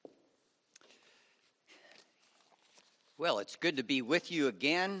Well, it's good to be with you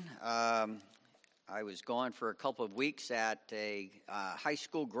again. I was gone for a couple of weeks at a high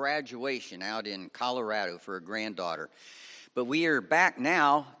school graduation out in Colorado for a granddaughter. But we are back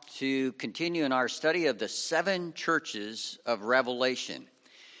now to continue in our study of the 7 churches of Revelation.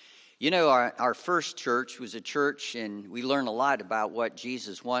 You know, our first church was a church, and we learn a lot about what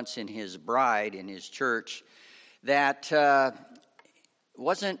Jesus wants in his bride, in his church, that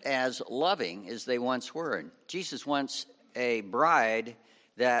wasn't as loving as they once were. And Jesus wants a bride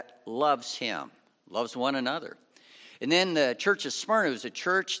that loves him, loves one another. And then the church of Smyrna was a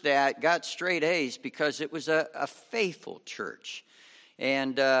church that got straight A's because it was a faithful church.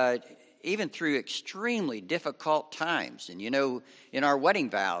 And even through extremely difficult times. And you know, in our wedding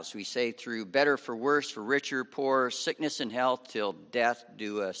vows, we say through better for worse, for richer, poorer, sickness and health, till death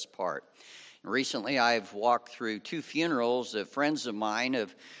do us part. Recently, I've walked through 2 funerals of friends of mine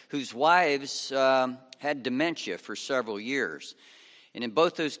whose wives had dementia for several years. And in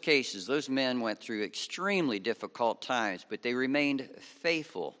both those cases, those men went through extremely difficult times, but they remained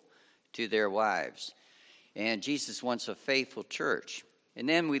faithful to their wives. And Jesus wants a faithful church. And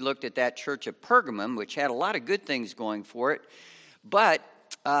then we looked at that church of Pergamum, which had a lot of good things going for it. But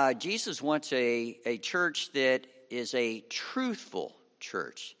Jesus wants a church that is a truthful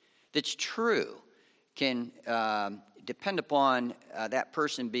church. That's true, can depend upon that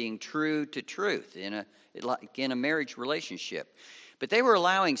person being true to truth in a marriage relationship. But they were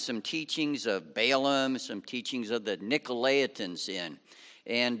allowing some teachings of Balaam, some teachings of the Nicolaitans in.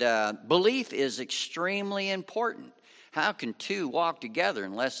 And belief is extremely important. How can 2 walk together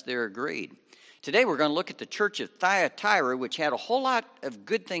unless they're agreed? Today we're going to look at the church of Thyatira, which had a whole lot of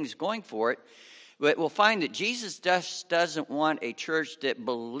good things going for it. But we'll find that Jesus just doesn't want a church that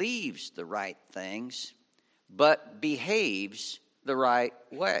believes the right things, but behaves the right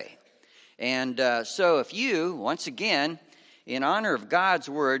way. And so if you, once again, in honor of God's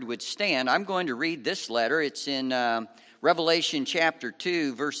word, would stand, I'm going to read this letter. It's in Revelation chapter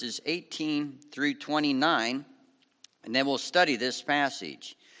 2, verses 18 through 29, and then we'll study this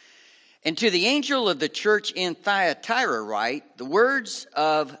passage. And to the angel of the church in Thyatira write, the words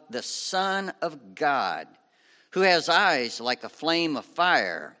of the Son of God, who has eyes like a flame of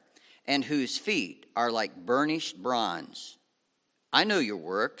fire, and whose feet are like burnished bronze. I know your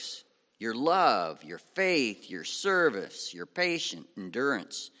works, your love, your faith, your service, your patient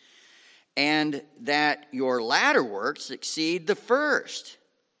endurance, and that your latter works exceed the first.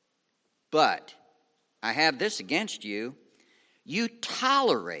 But I have this against you, you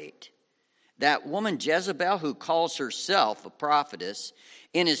tolerate that woman Jezebel, who calls herself a prophetess,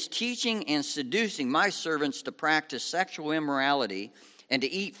 and is teaching and seducing my servants to practice sexual immorality and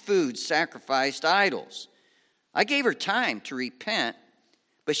to eat food sacrificed to idols. I gave her time to repent,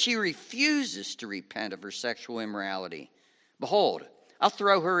 but she refuses to repent of her sexual immorality. Behold, I'll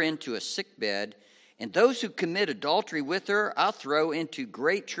throw her into a sickbed, and those who commit adultery with her I'll throw into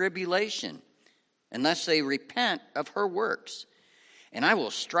great tribulation, unless they repent of her works. And I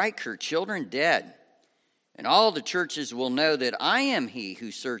will strike her children dead. And all the churches will know that I am he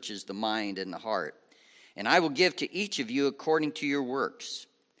who searches the mind and the heart. And I will give to each of you according to your works.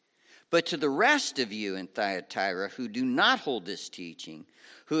 But to the rest of you in Thyatira who do not hold this teaching,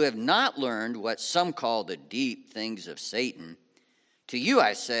 who have not learned what some call the deep things of Satan, to you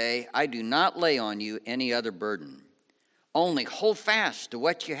I say, I do not lay on you any other burden. Only hold fast to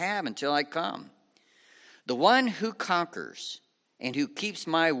what you have until I come. The one who conquers and who keeps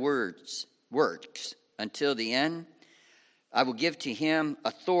my works until the end, I will give to him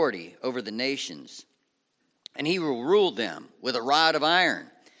authority over the nations, and he will rule them with a rod of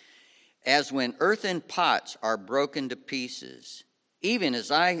iron, as when earthen pots are broken to pieces, even as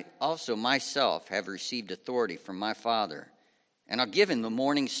I also myself have received authority from my Father, and I'll give him the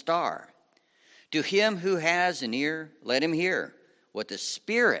morning star. To him who has an ear, let him hear what the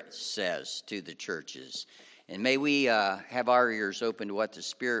Spirit says to the churches. And may we have our ears open to what the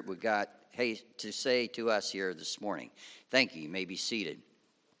Spirit would got to say to us here this morning. Thank you. You may be seated.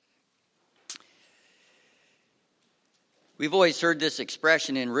 We've always heard this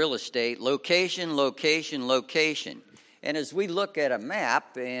expression in real estate, location, location, location. And as we look at a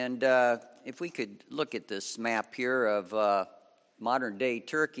map, and if we could look at this map here of modern-day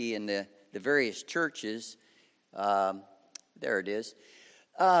Turkey and the various churches, there it is,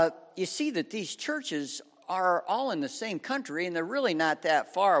 you see that these churches are all in the same country, and they're really not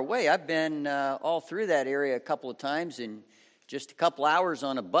that far away. I've been all through that area a couple of times in just a couple hours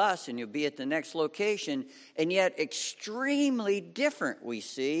on a bus, and you'll be at the next location, and yet extremely different we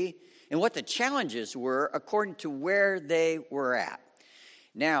see in what the challenges were according to where they were at.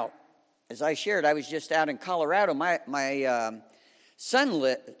 Now, as I shared, I was just out in Colorado. My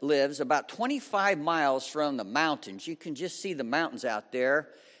son lives about 25 miles from the mountains. You can just see the mountains out there.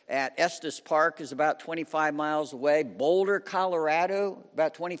 At Estes Park is about 25 miles away. Boulder, Colorado,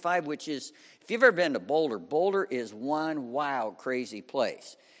 about 25, which is, if you've ever been to Boulder, Boulder is one wild, crazy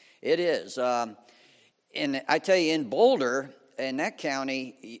place. It is. And I tell you, in Boulder, in that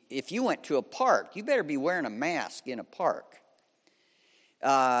county, if you went to a park, you better be wearing a mask in a park.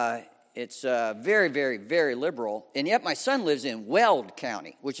 It's very, very, very liberal. And yet my son lives in Weld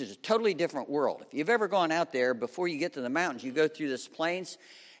County, which is a totally different world. If you've ever gone out there, before you get to the mountains, you go through this plains,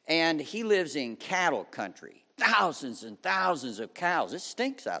 and he lives in cattle country. Thousands and thousands of cows. It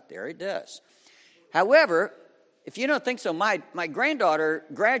stinks out there. It does. However, if you don't think so, my granddaughter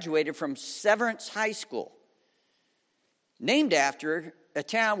graduated from Severance High School, named after a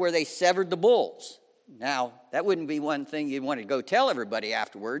town where they severed the bulls. Now, that wouldn't be one thing you'd want to go tell everybody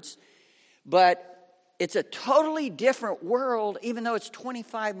afterwards, but it's a totally different world, even though it's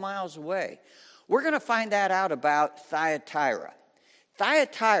 25 miles away. We're going to find that out about Thyatira.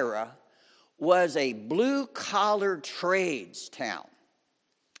 Thyatira was a blue-collar trades town.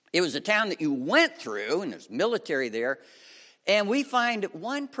 It was a town that you went through, and there's military there. And we find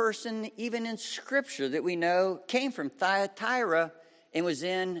one person, even in Scripture, that we know came from Thyatira and was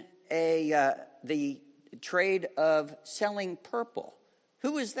in the trade of selling purple.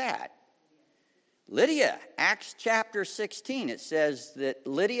 Who was that? Lydia. Acts chapter 16, it says that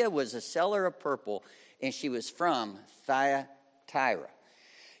Lydia was a seller of purple, and she was from Thyatira.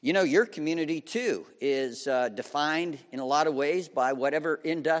 You know, your community, too, is defined in a lot of ways by whatever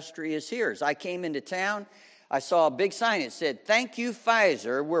industry is here. As I came into town, I saw a big sign that said, "Thank you,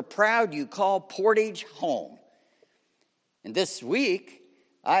 Pfizer. We're proud you call Portage home." And this week,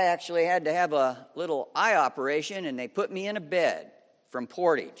 I actually had to have a little eye operation, and they put me in a bed from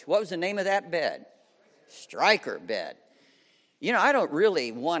Portage. What was the name of that bed? Stryker bed. You know, I don't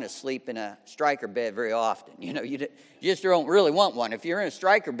really want to sleep in a Stryker bed very often. You know, you just don't really want one. If you're in a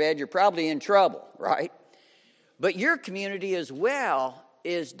Stryker bed, you're probably in trouble, right? But your community as well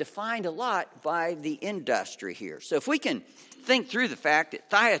is defined a lot by the industry here. So if we can think through the fact that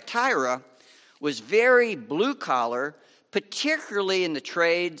Thyatira was very blue-collar, particularly in the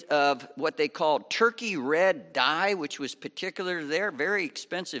trade of what they called turkey red dye, which was particular there, very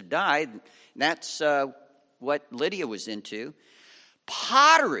expensive dye. That's what Lydia was into.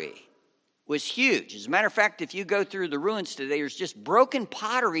 Pottery was huge. As a matter of fact, if you go through the ruins today, there's just broken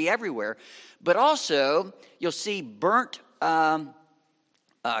pottery everywhere. But also, you'll see burnt ground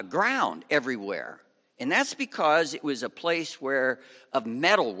everywhere. And that's because it was a place of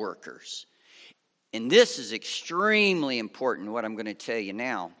metal workers. And this is extremely important, what I'm going to tell you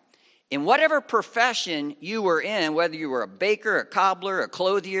now. In whatever profession you were in, whether you were a baker, a cobbler, a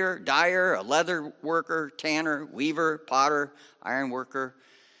clothier, dyer, a leather worker, tanner, weaver, potter, iron worker,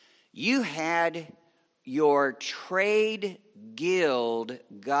 you had your trade guild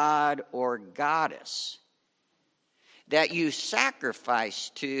god or goddess that you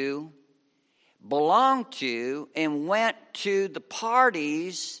sacrificed to, belonged to, and went to the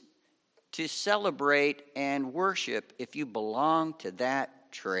parties to celebrate and worship if you belonged to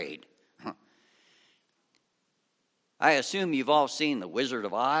that trade. I assume you've all seen The Wizard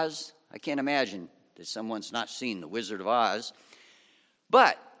of Oz. I can't imagine that someone's not seen The Wizard of Oz.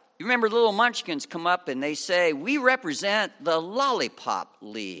 But you remember the little munchkins come up and they say, "We represent the Lollipop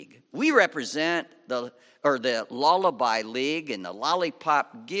League. We represent the Lullaby League and the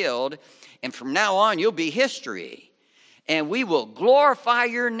Lollipop Guild. And from now on, you'll be history. And we will glorify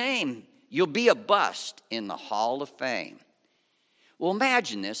your name. You'll be a bust in the Hall of Fame." Well,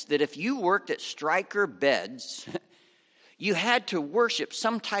 imagine this, that if you worked at Stryker Beds, you had to worship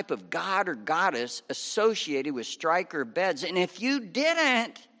some type of god or goddess associated with Stryker Beds. And if you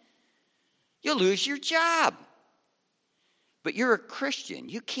didn't, you'll lose your job. But you're a Christian.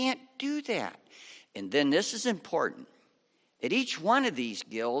 You can't do that. And then this is important. At each one of these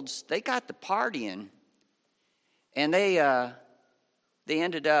guilds, they got the partying, and they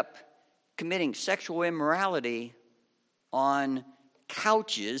ended up committing sexual immorality on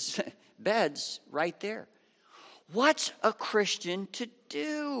couches, beds right there. What's a Christian to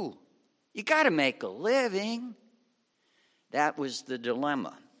do? You got to make a living. That was the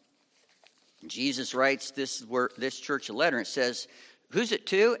dilemma. Jesus writes this church a letter. It says, who's it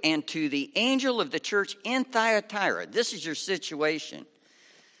to? "And to the angel of the church in Thyatira." This is your situation.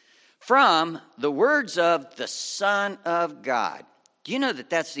 "From the words of the Son of God." Do you know that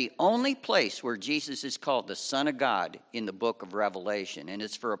that's the only place where Jesus is called the Son of God in the book of Revelation? And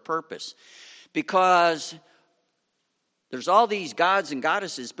it's for a purpose. Because there's all these gods and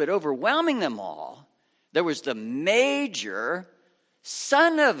goddesses, but overwhelming them all, there was the major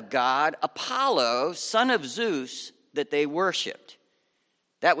son of God, Apollo, son of Zeus, that they worshiped.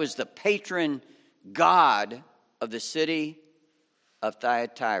 That was the patron god of the city of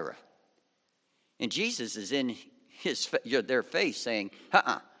Thyatira. And Jesus is in their face saying,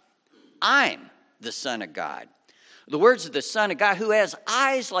 I'm the Son of God. The words of the Son of God, who has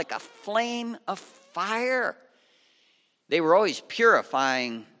eyes like a flame of fire. They were always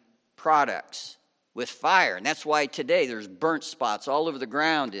purifying products with fire. And that's why today there's burnt spots all over the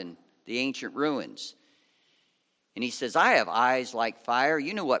ground in the ancient ruins. And he says, I have eyes like fire.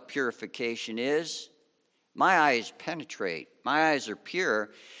 You know what purification is. My eyes penetrate. My eyes are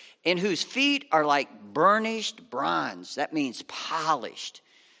pure. And whose feet are like burnished bronze. That means polished,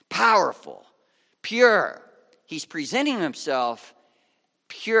 powerful, pure. He's presenting himself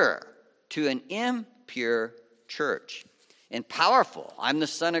pure to an impure church. And powerful. I'm the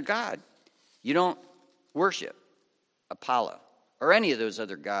Son of God. You don't worship Apollo or any of those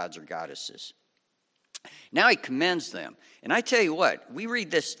other gods or goddesses. Now he commends them. And I tell you what, we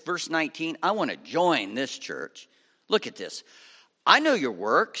read this verse 19. I want to join this church. Look at this. I know your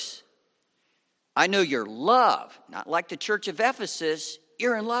works. I know your love. Not like the church of Ephesus.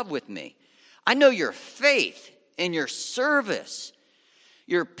 You're in love with me. I know your faith and your service.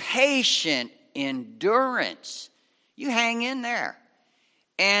 Your patient endurance. You hang in there.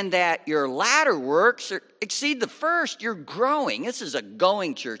 And that your latter works exceed the first. You're growing. This is a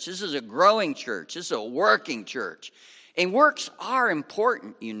going church. This is a growing church. This is a working church. And works are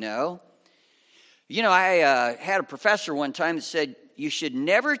important, you know. You know, I had a professor one time that said, you should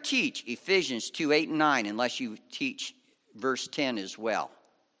never teach Ephesians 2:8 and 9 unless you teach verse 10 as well.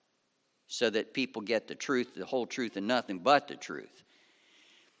 So that people get the truth, the whole truth, and nothing but the truth.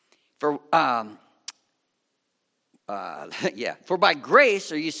 For by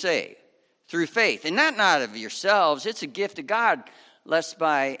grace are you saved, through faith, and not of yourselves. It's a gift of God, lest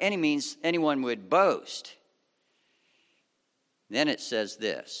by any means anyone would boast. Then it says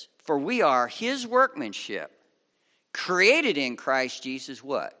this, for we are his workmanship, created in Christ Jesus,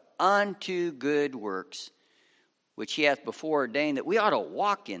 what? Unto good works, which he hath before ordained that we ought to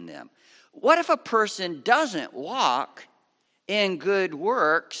walk in them. What if a person doesn't walk in good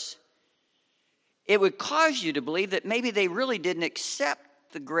works? It would cause you to believe that maybe they really didn't accept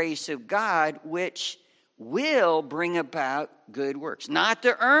the grace of God, which will bring about good works. Not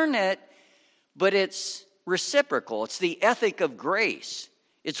to earn it, but it's reciprocal. It's the ethic of grace.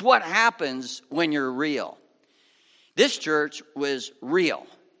 It's what happens when you're real. This church was real.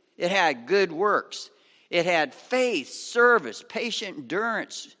 It had good works. It had faith, service, patient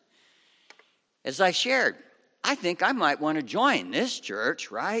endurance. As I shared, I think I might want to join this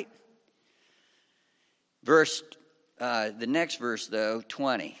church, right? The next verse, though,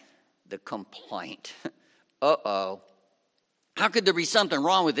 20, the complaint. Uh-oh. How could there be something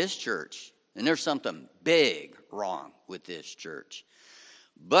wrong with this church? And there's something big wrong with this church.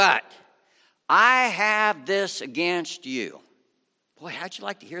 But I have this against you. Boy, how'd you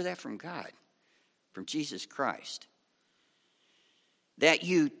like to hear that from God? From Jesus Christ. That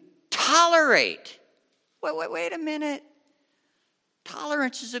you tolerate. Wait a minute.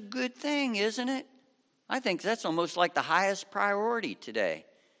 Tolerance is a good thing, isn't it? I think that's almost like the highest priority today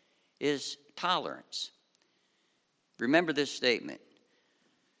is tolerance. Remember this statement.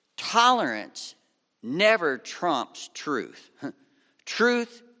 Tolerance never trumps truth.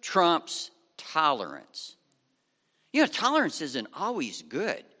 Truth trumps tolerance. You know, tolerance isn't always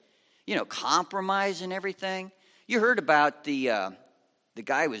good. You know, compromise and everything. You heard about the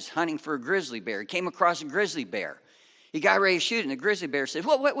guy who was hunting for a grizzly bear. He came across a grizzly bear. He got ready to shoot, and the grizzly bear said,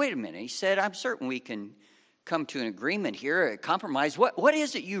 well, wait a minute. He said, I'm certain we can come to an agreement here, a compromise. What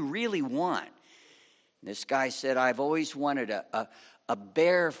is it you really want? And this guy said, I've always wanted a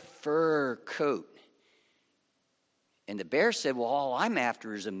bear fur coat. And the bear said, well, all I'm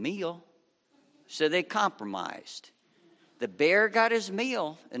after is a meal. So they compromised. The bear got his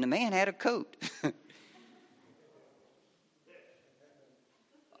meal, and the man had a coat.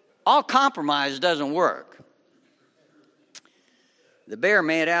 All compromise doesn't work. The bear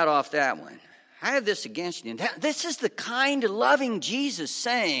made out off that one. I have this against you. This is the kind of loving Jesus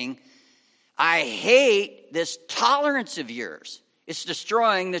saying, I hate this tolerance of yours. It's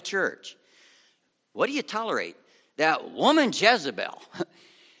destroying the church. What do you tolerate? That woman Jezebel.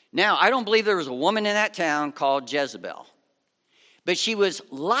 Now, I don't believe there was a woman in that town called Jezebel. But she was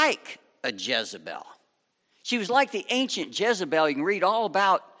like a Jezebel. She was like the ancient Jezebel you can read all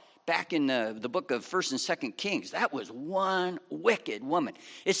about back in the book of 1st and 2nd Kings. That was one wicked woman.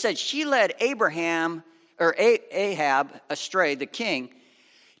 It said she led Ahab astray, the king,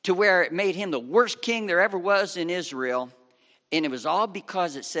 to where it made him the worst king there ever was in Israel. And it was all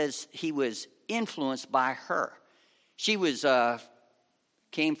because it says he was influenced by her. She was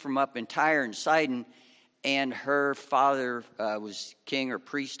came from up in Tyre and Sidon, and her father was king or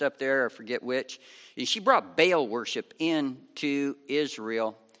priest up there, I forget which. And she brought Baal worship into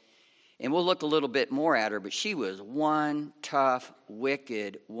Israel. And we'll look a little bit more at her, but she was one tough,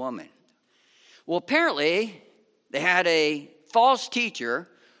 wicked woman. Well, apparently, they had a false teacher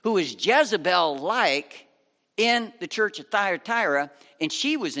who was Jezebel-like in the church of Thyatira, and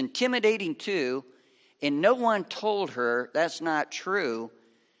she was intimidating too, and no one told her that's not true.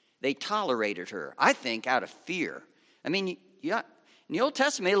 They tolerated her, I think, out of fear. I mean, in the Old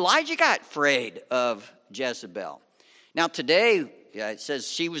Testament, Elijah got afraid of Jezebel. Now, today, it says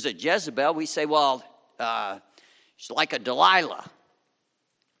she was a Jezebel. We say, well, she's like a Delilah.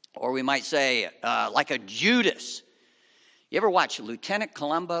 Or we might say, like a Judas. You ever watch Lieutenant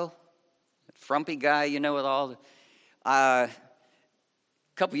Columbo? Frumpy guy, with all the... a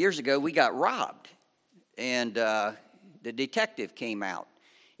couple years ago, we got robbed. And the detective came out.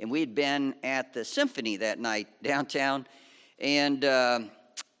 And we had been at the symphony that night downtown. And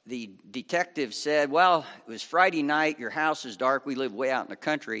the detective said, well, it was Friday night. Your house is dark. We live way out in the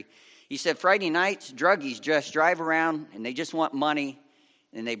country. He said, Friday nights, druggies just drive around and they just want money.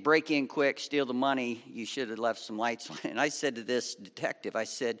 And they break in quick, steal the money. You should have left some lights on. And I said to this detective, I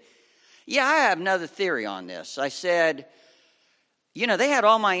said, yeah, I have another theory on this. I said, they had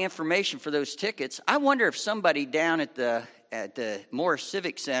all my information for those tickets. I wonder if somebody down at the Morris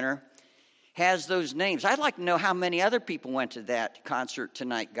Civic Center has those names. I'd like to know how many other people went to that concert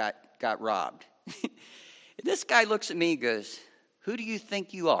tonight got robbed. This guy looks at me and goes, who do you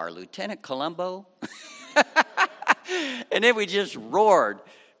think you are, Lieutenant Columbo? And then we just roared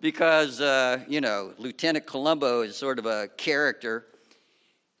because, Lieutenant Columbo is sort of a character.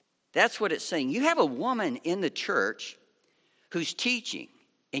 That's what it's saying. You have a woman in the church who's teaching,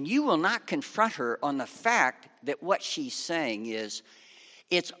 and you will not confront her on the fact that what she's saying is,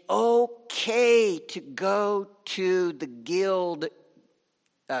 it's okay to go to the guild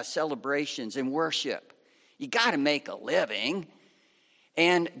celebrations and worship. You got to make a living.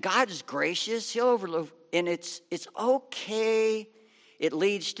 And God's gracious. He'll overlook. And it's okay. It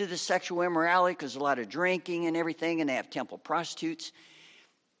leads to the sexual immorality because a lot of drinking and everything. And they have temple prostitutes.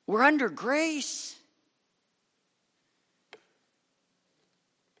 We're under grace.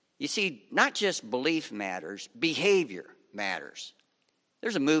 You see, not just belief matters. Behavior matters.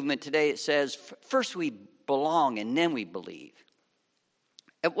 There's a movement today that says, first we belong and then we believe.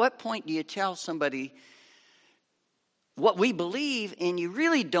 At what point do you tell somebody what we believe and you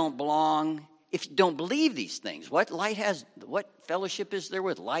really don't belong if you don't believe these things? What fellowship is there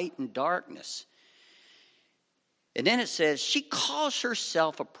with light and darkness? And then it says, she calls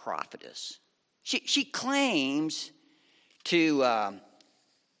herself a prophetess. She claims to...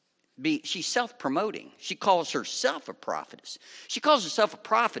 she's self-promoting. She calls herself a prophetess. She calls herself a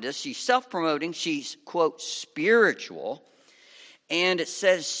prophetess. She's self-promoting. She's, quote, spiritual. And it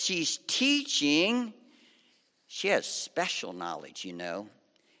says she's teaching. She has special knowledge,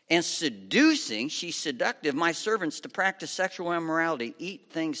 And seducing, she's seductive, my servants to practice sexual immorality, eat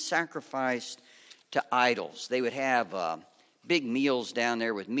things sacrificed to idols. They would have big meals down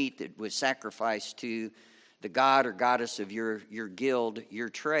there with meat that was sacrificed to the god or goddess of your guild, your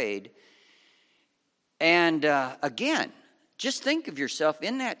trade. And again, just think of yourself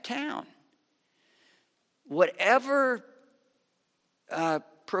in that town. Whatever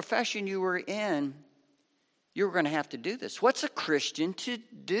profession you were in, you were going to have to do this. What's a Christian to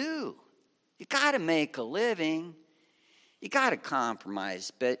do? You got to make a living. You got to compromise.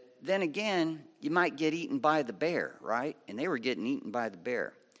 But then again, you might get eaten by the bear, right? And they were getting eaten by the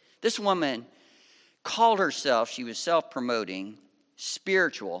bear. This woman called herself, she was self-promoting,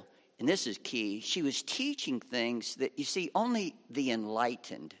 spiritual, and this is key, she was teaching things that, you see, only the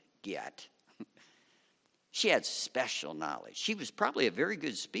enlightened get. She had special knowledge. She was probably a very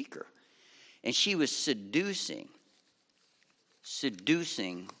good speaker. And she was seducing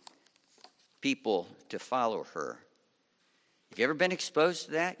people to follow her. Have you ever been exposed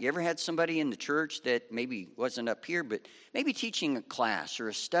to that? You ever had somebody in the church that maybe wasn't up here, but maybe teaching a class or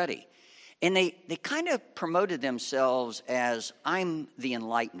a study? And they kind of promoted themselves as, I'm the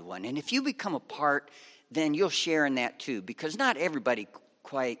enlightened one. And if you become a part, then you'll share in that too. Because not everybody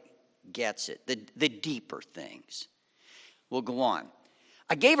quite gets it, the deeper things. We'll go on.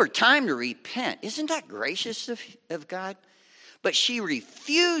 I gave her time to repent. Isn't that gracious of God? But she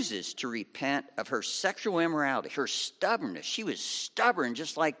refuses to repent of her sexual immorality, her stubbornness. She was stubborn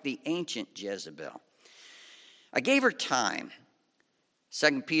just like the ancient Jezebel. I gave her time.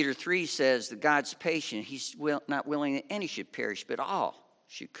 2 Peter 3 says that God's patient. He's not willing that any should perish, but all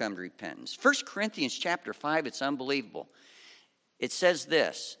should come to repentance. 1 Corinthians chapter 5, it's unbelievable. It says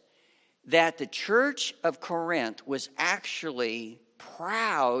this, that the church of Corinth was actually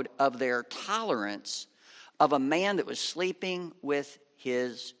proud of their tolerance of a man that was sleeping with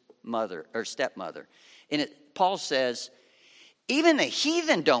his mother or stepmother. And Paul says, even the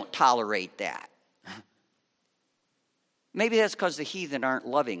heathen don't tolerate that. Maybe that's because the heathen aren't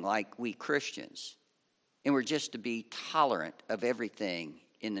loving like we Christians. And we're just to be tolerant of everything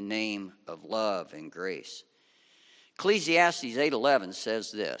in the name of love and grace. Ecclesiastes 8:11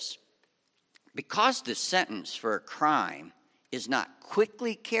 says this, because the sentence for a crime is not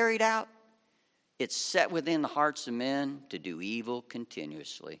quickly carried out, it's set within the hearts of men to do evil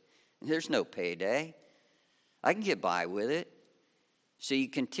continuously. And there's no payday. I can get by with it. So you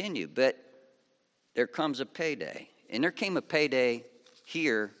continue, but there comes a payday. And there came a payday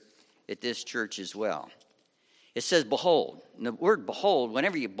here at this church as well. It says, behold. And the word behold,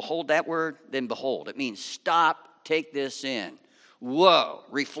 whenever you behold that word, then behold. It means stop, take this in. Whoa,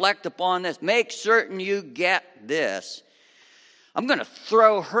 reflect upon this. Make certain you get this. I'm going to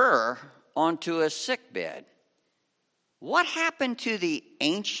throw her onto a sickbed. What happened to the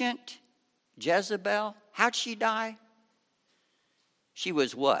ancient Jezebel? How'd she die? She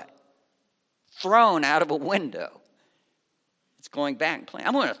was what? Thrown out of a window. It's going back and playing.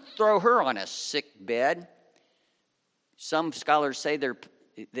 I'm going to throw her on a sick bed. Some scholars say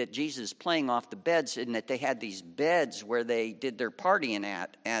that Jesus is playing off the beds and that they had these beds where they did their partying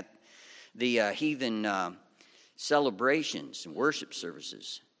at the heathen celebrations and worship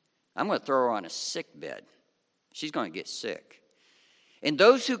services. I'm going to throw her on a sick bed. She's going to get sick. And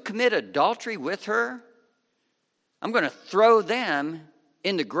those who commit adultery with her, I'm going to throw them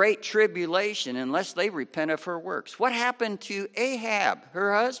in the great tribulation unless they repent of her works. What happened to Ahab,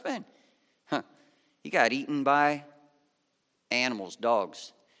 her husband? He got eaten by animals,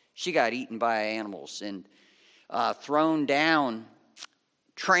 dogs. She got eaten by animals and thrown down,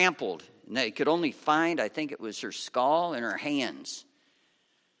 trampled. And they could only find, I think it was her skull and her hands.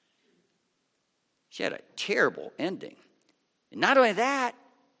 She had a terrible ending. And not only that,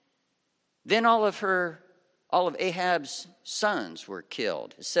 then all of Ahab's sons were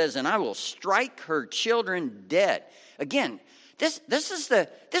killed. It says, and I will strike her children dead. Again, this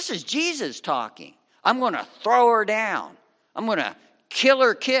is Jesus talking. I'm going to throw her down. I'm going to kill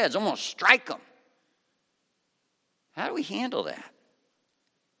her kids. I'm going to strike them. How do we handle that?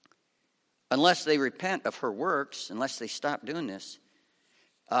 Unless they repent of her works, unless they stop doing this.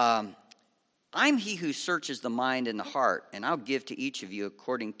 I'm he who searches the mind and the heart, and I'll give to each of you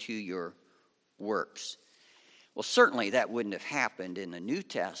according to your works. Well, certainly that wouldn't have happened in the New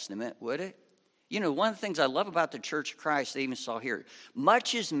Testament, would it? You know, one of the things I love about the Church of Christ, they even saw here,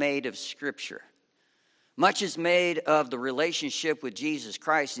 much is made of Scripture. Much is made of the relationship with Jesus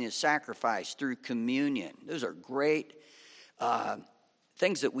Christ and his sacrifice through communion. Those are great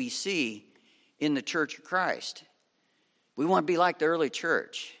things that we see in the Church of Christ. We want to be like the early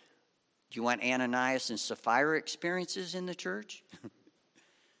church. Do you want Ananias and Sapphira experiences in the church?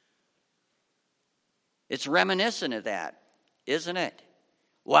 It's reminiscent of that, isn't it?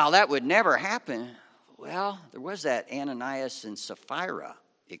 Well, that would never happen. Well, there was that Ananias and Sapphira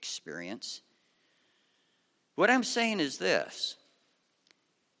experience. What I'm saying is this.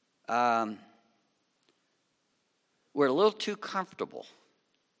 We're a little too comfortable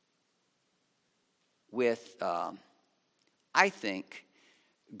with, I think,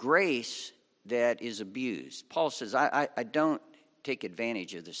 grace that is abused. Paul says, I don't take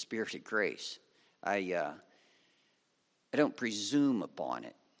advantage of the spirit of grace. I don't presume upon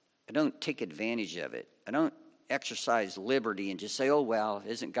it. I don't take advantage of it. I don't exercise liberty and just say, oh, well,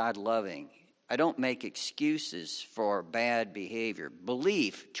 isn't God loving? I don't make excuses for bad behavior.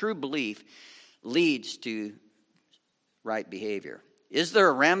 True belief, leads to right behavior. Is there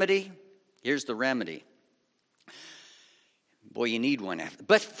a remedy? Here's the remedy. Boy, you need one after.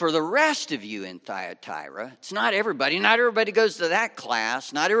 But for the rest of you in Thyatira, it's not everybody. Not everybody goes to that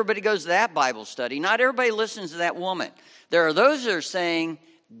class. Not everybody goes to that Bible study. Not everybody listens to that woman. There are those that are saying,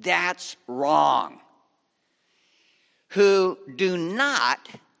 that's wrong. Who do not,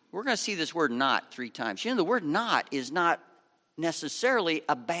 we're going to see this word not 3 times. You know, the word not is not necessarily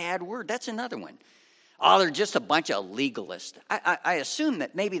a bad word. That's another one. Oh, they're just a bunch of legalists. I assume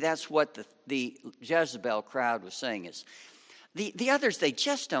that maybe that's what the Jezebel crowd was saying is, the others, they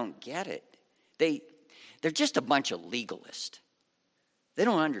just don't get it. They're just a bunch of legalists. They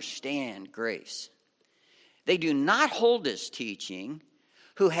don't understand grace. They do not hold this teaching,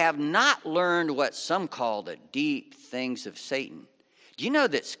 who have not learned what some call the deep things of Satan. Do you know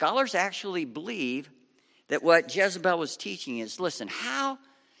that scholars actually believe that what Jezebel was teaching is, listen, how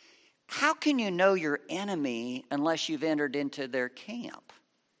can you know your enemy unless you've entered into their camp?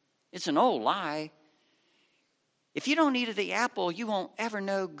 It's an old lie. If you don't eat of the apple, you won't ever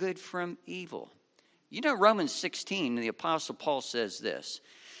know good from evil. You know, Romans 16, the Apostle Paul says this,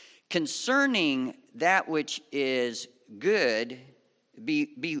 concerning that which is good,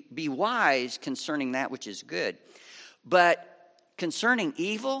 be wise concerning that which is good. But concerning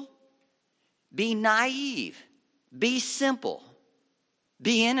evil, be naive, be simple,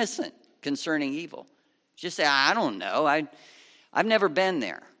 be innocent concerning evil. Just say, I don't know. I've never been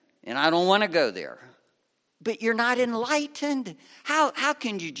there, and I don't want to go there. But you're not enlightened. How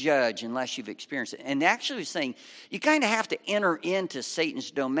can you judge unless you've experienced it? And actually saying you kind of have to enter into Satan's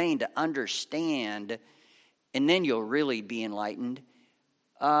domain to understand, and then you'll really be enlightened.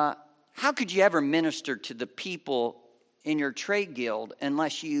 How could you ever minister to the people in your trade guild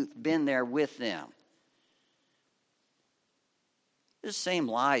unless you've been there with them? The same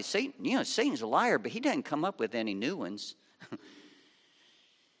lies. Satan's a liar, but he doesn't come up with any new ones.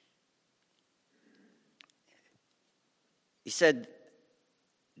 He said,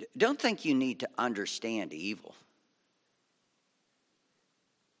 don't think you need to understand evil.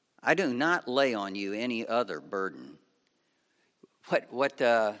 I do not lay on you any other burden. What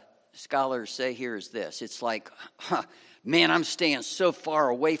scholars say here is this. It's like, man, I'm staying so far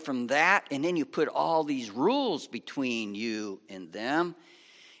away from that. And then you put all these rules between you and them.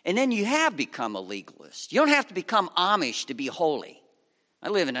 And then you have become a legalist. You don't have to become Amish to be holy. I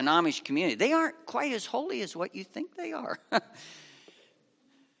live in an Amish community. They aren't quite as holy as what you think they are.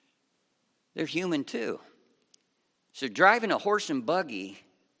 They're human too. So driving a horse and buggy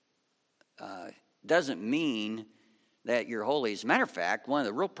doesn't mean that you're holy. As a matter of fact, one of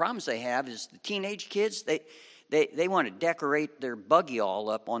the real problems they have is the teenage kids, they want to decorate their buggy all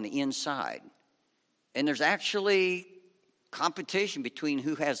up on the inside. And there's actually competition between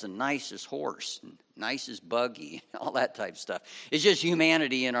who has the nicest horse and nicest buggy, all that type of stuff. It's just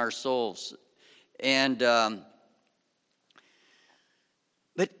humanity in our souls. And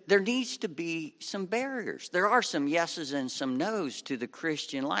but there needs to be some barriers. There are some yeses and some nos to the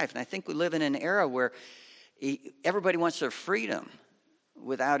Christian life. And I think we live in an era where everybody wants their freedom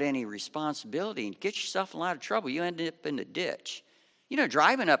without any responsibility. And get yourself in a lot of trouble. You end up in the ditch. You know,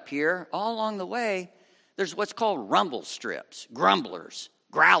 driving up here, all along the way, there's what's called rumble strips, grumblers,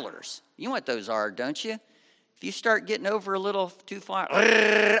 growlers. You know what those are, don't you? If you start getting over a little too far,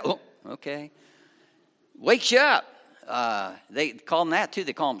 okay, wakes you up. They call them that too.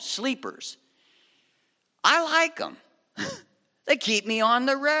 They call them sleepers. I like them. They keep me on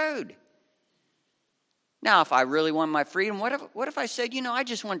the road. Now, if I really want my freedom, what if I said, I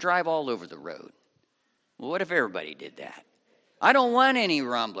just want to drive all over the road? Well, what if everybody did that? I don't want any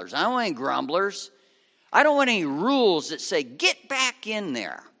rumblers. I don't want any grumblers. I don't want any rules that say, get back in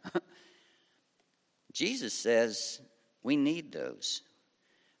there. Jesus says we need those.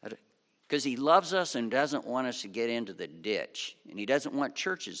 Because he loves us and doesn't want us to get into the ditch. And he doesn't want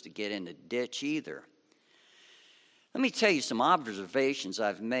churches to get in the ditch either. Let me tell you some observations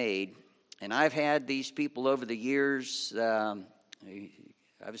I've made. And I've had these people over the years. I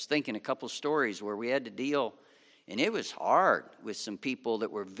was thinking a couple stories where we had to deal. And it was hard with some people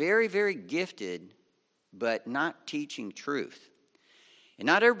that were very, very gifted, but not teaching truth. And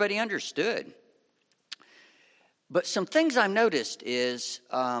not everybody understood. But some things I've noticed is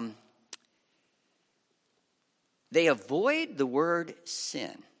they avoid the word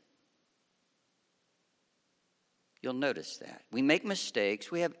sin. You'll notice that. We make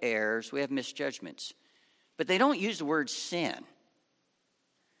mistakes, we have errors, we have misjudgments. But they don't use the word sin.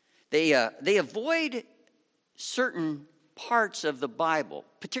 They avoid certain parts of the Bible,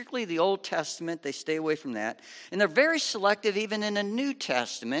 particularly the Old Testament. They stay away from that. And they're very selective even in the New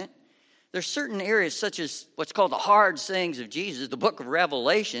Testament. There's certain areas such as what's called the hard sayings of Jesus, the book of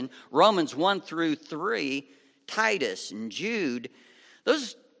Revelation, Romans 1 through 3, Titus and Jude.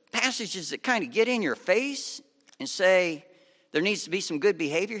 Those passages that kind of get in your face and say there needs to be some good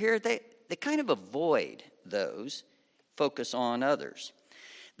behavior here, they kind of avoid those, focus on others.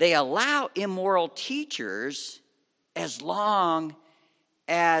 They allow immoral teachers as long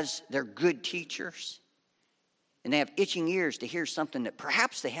as they're good teachers and they have itching ears to hear something that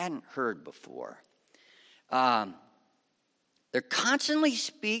perhaps they hadn't heard before. They're constantly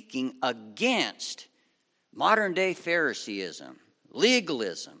speaking against modern day Phariseeism,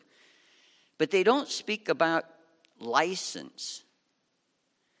 legalism, but they don't speak about license.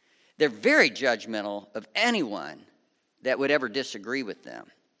 They're very judgmental of anyone that would ever disagree with them,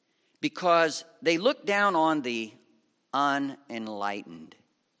 because they look down on the unenlightened.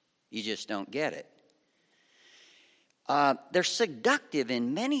 You just don't get it. They're seductive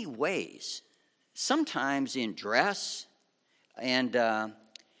in many ways, sometimes in dress, and a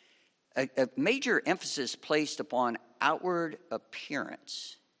major emphasis placed upon outward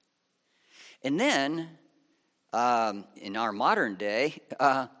appearance. And then, in our modern day,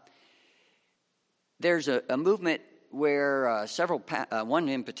 there's a movement where one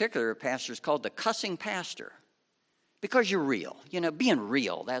in particular pastor is called the cussing pastor, because you're real. Being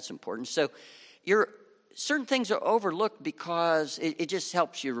real, that's important. So certain things are overlooked because it just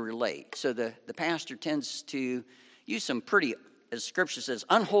helps you relate. So the pastor tends to use some pretty, as Scripture says,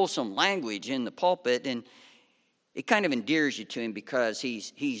 unwholesome language in the pulpit, and it kind of endears you to him because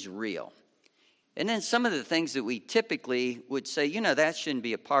he's real. And then some of the things that we typically would say, that shouldn't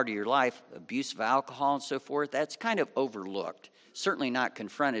be a part of your life, abuse of alcohol and so forth, that's kind of overlooked, certainly not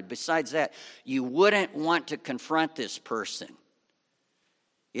confronted. Besides that, you wouldn't want to confront this person.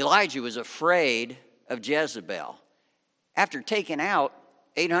 Elijah was afraid of Jezebel. After taking out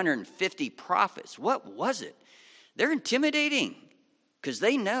 850 prophets, what was it? They're intimidating because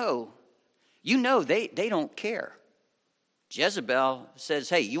they know, they don't care. Jezebel says,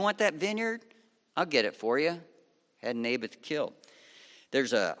 hey, you want that vineyard? I'll get it for you. Had Naboth killed.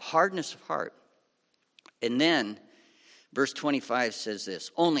 There's a hardness of heart. And then verse 25 says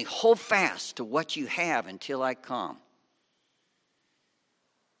this, only hold fast to what you have until I come.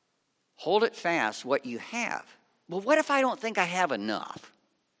 Hold it fast, what you have. Well, what if I don't think I have enough?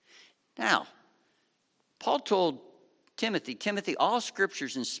 Now, Paul told Timothy, all Scripture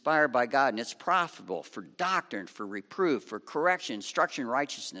is inspired by God, and it's profitable for doctrine, for reproof, for correction, instruction,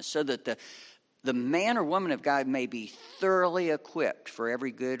 righteousness, so that the man or woman of God may be thoroughly equipped for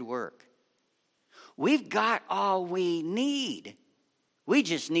every good work. We've got all we need. We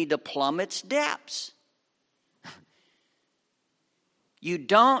just need to plumb its depths. You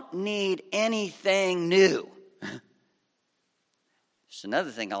don't need anything new. It's another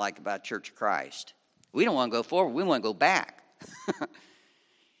thing I like about Church of Christ. We don't want to go forward. We want to go back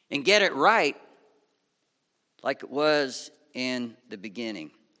and get it right like it was in the beginning.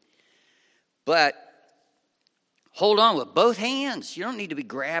 But hold on with both hands. You don't need to be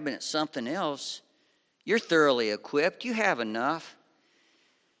grabbing at something else. You're thoroughly equipped. You have enough.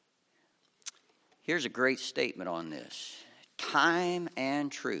 Here's a great statement on this. Time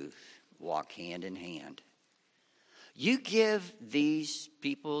and truth walk hand in hand. You give these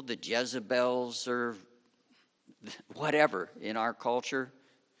people, the Jezebels or whatever in our culture,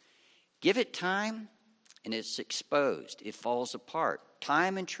 give it time and it's exposed. It falls apart.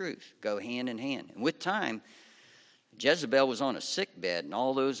 Time and truth go hand in hand. And with time, Jezebel was on a sick bed and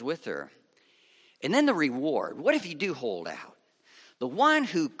all those with her. And then the reward. What if you do hold out? The one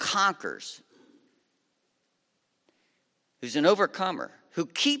who conquers, who's an overcomer, who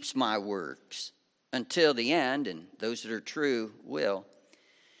keeps my works until the end, and those that are true will.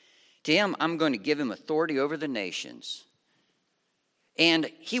 To him, I'm going to give him authority over the nations. And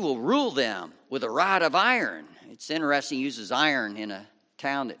he will rule them with a rod of iron. It's interesting, he uses iron in a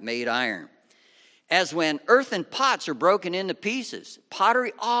town that made iron. As when earthen pots are broken into pieces.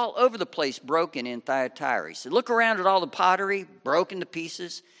 Pottery all over the place broken in Thyatira. He said, look around at all the pottery broken to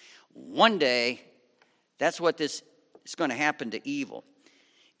pieces. One day, that's what this is going to happen to evil.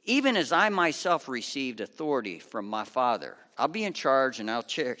 Even as I myself received authority from my Father. I'll be in charge and I'll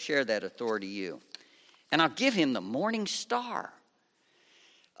share that authority to you. And I'll give him the morning star.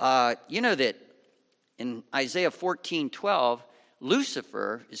 You know that in Isaiah 14:12,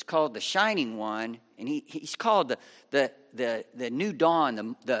 Lucifer is called the shining one, and he's called the new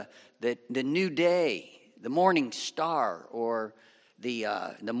dawn, the new day, the morning star, or the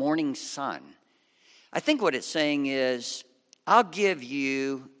morning sun. I think what it's saying is, I'll give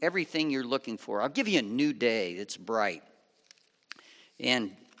you everything you're looking for. I'll give you a new day that's bright.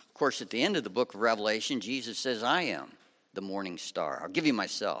 And, of course, at the end of the book of Revelation, Jesus says, I am the morning star. I'll give you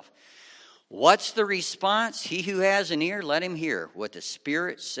myself. What's the response? He who has an ear, let him hear what the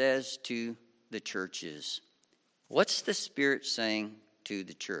Spirit says to the churches. What's the Spirit saying to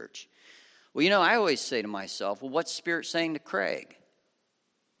the church? Well, I always say to myself, well, what's the Spirit saying to Craig?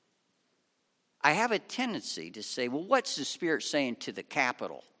 I have a tendency to say, well, what's the Spirit saying to the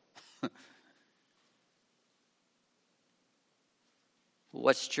Capitol?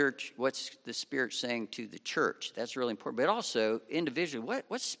 What's the Spirit saying to the church? That's really important. But also, individually,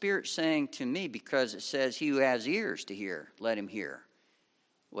 what's Spirit saying to me? Because it says, he who has ears to hear, let him hear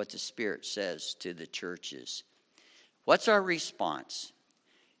what the Spirit says to the churches. What's our response?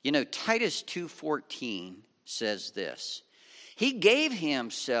 Titus 2:14 says this. He gave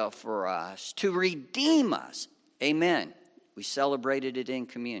himself for us to redeem us. Amen. We celebrated it in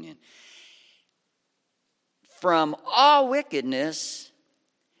communion. From all wickedness,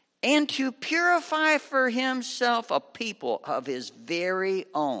 and to purify for himself a people of his very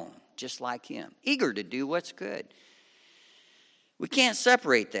own, just like him, eager to do what's good. We can't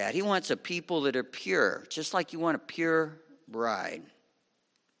separate that. He wants a people that are pure, just like you want a pure bride.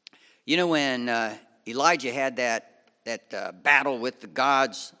 You know, when Elijah had that battle with the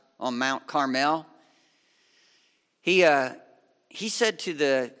gods on Mount Carmel, he said to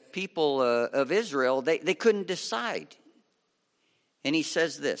the people of Israel, they couldn't decide. And he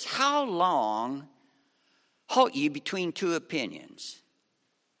says this, how long halt ye between two opinions?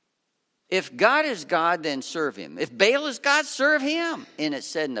 If God is God, then serve him. If Baal is God, serve him. And it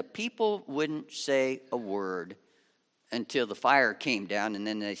said, and the people wouldn't say a word until the fire came down. And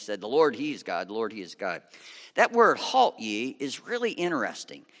then they said, the Lord, he is God. The Lord, he is God. That word, halt ye, is really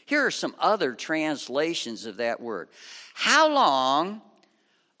interesting. Here are some other translations of that word. How long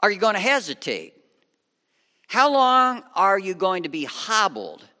are you going to hesitate? How long are you going to be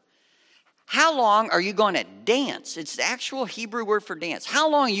hobbled? How long are you going to dance? It's the actual Hebrew word for dance. How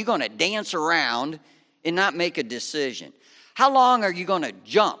long are you going to dance around and not make a decision? How long are you going to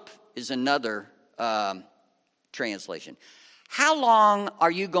jump is another translation. How long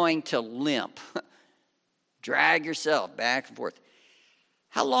are you going to limp? Drag yourself back and forth.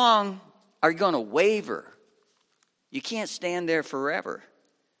 How long are you going to waver? You can't stand there forever.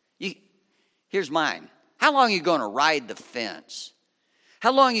 Here's mine. How long are you going to ride the fence?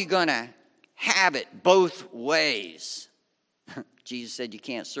 How long are you going to have it both ways? Jesus said you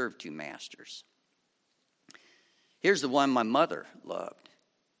can't serve two masters. Here's the one my mother loved.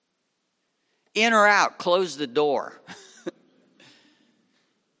 In or out, close the door.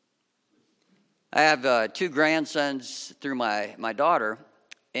 I have two grandsons through my daughter,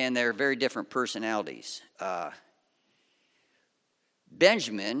 and they're very different personalities.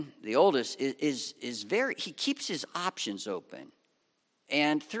 Benjamin, the oldest, is very, he keeps his options open.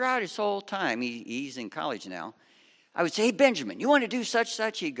 And throughout his whole time, he's in college now, I would say, hey, Benjamin, you want to do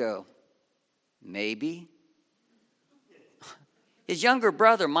such? He'd go, maybe. His younger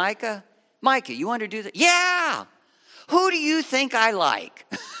brother, Micah, you want to do that? Yeah. Who do you think I like?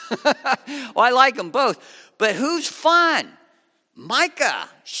 Well, I like them both. But who's fun? Micah.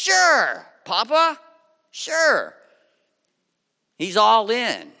 Sure. Papa? Sure. He's all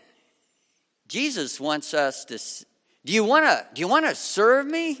in. Jesus wants us to. Do you want to serve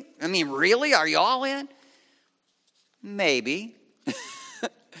me? I mean, really? Are you all in? Maybe.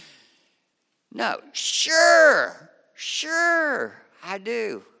 No. Sure, I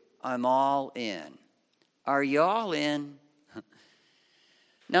do. I'm all in. Are you all in?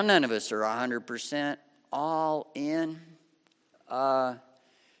 Now, none of us are 100% all in.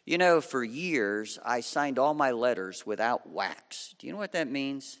 You know, for years, I signed all my letters without wax. Do you know what that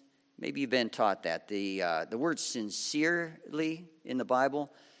means? Maybe you've been taught that. The word sincerely in the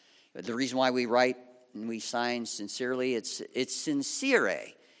Bible, the reason why we write and we sign sincerely, it's sincere.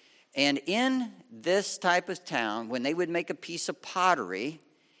 And in this type of town, when they would make a piece of pottery,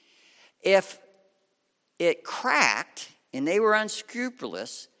 if it cracked and they were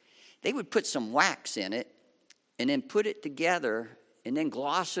unscrupulous, they would put some wax in it and then put it together and then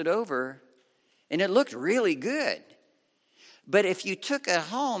gloss it over, and it looked really good. But if you took it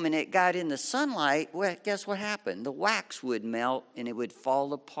home and it got in the sunlight, well, guess what happened? The wax would melt and it would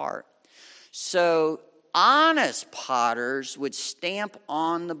fall apart. So honest potters would stamp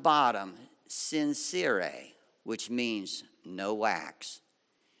on the bottom, sincere, which means no wax.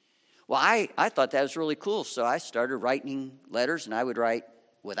 Well, I thought that was really cool, so I started writing letters, and I would write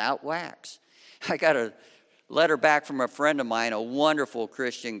without wax. I got a letter back from a friend of mine, a wonderful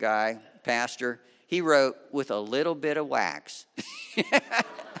Christian guy, pastor. He wrote with a little bit of wax.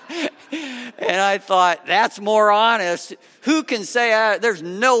 And I thought, that's more honest. Who can say there's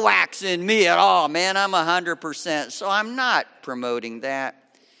no wax in me at all, man? I'm 100%. So I'm not promoting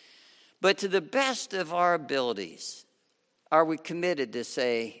that. But to the best of our abilities, are we committed to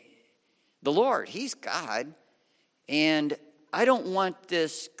say, the Lord, he's God, and I don't want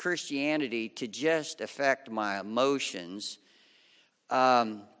this Christianity to just affect my emotions.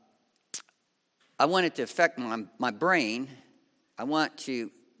 I want it to affect my brain. I want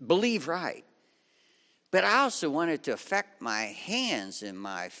to believe right. But I also want it to affect my hands and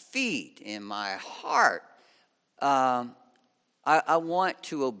my feet and my heart. I want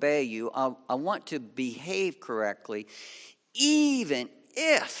to obey you. I want to behave correctly, even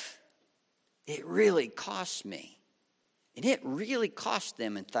if it really costs me. And it really cost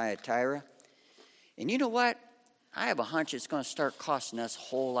them in Thyatira. And you know what? I have a hunch it's going to start costing us a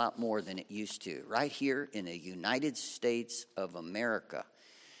whole lot more than it used to, right here in the United States of America.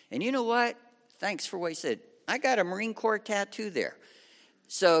 And you know what? Thanks for what you said. I got a Marine Corps tattoo there.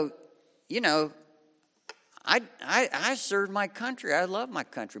 So, you know, I served my country. I love my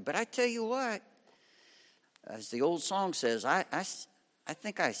country. But I tell you what, as the old song says, I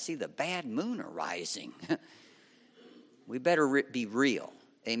think I see the bad moon arising. We better be real.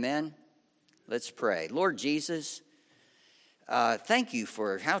 Amen? Let's pray. Lord Jesus, thank you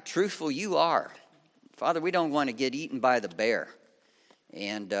for how truthful you are. Father, we don't want to get eaten by the bear.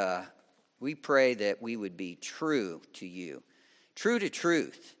 And we pray that we would be true to you, true to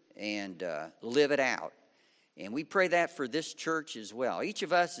truth, and live it out. And we pray that for this church as well. Each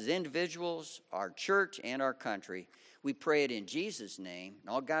of us as individuals, our church, and our country. We pray it in Jesus' name. And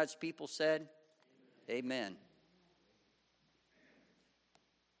all God's people said, amen.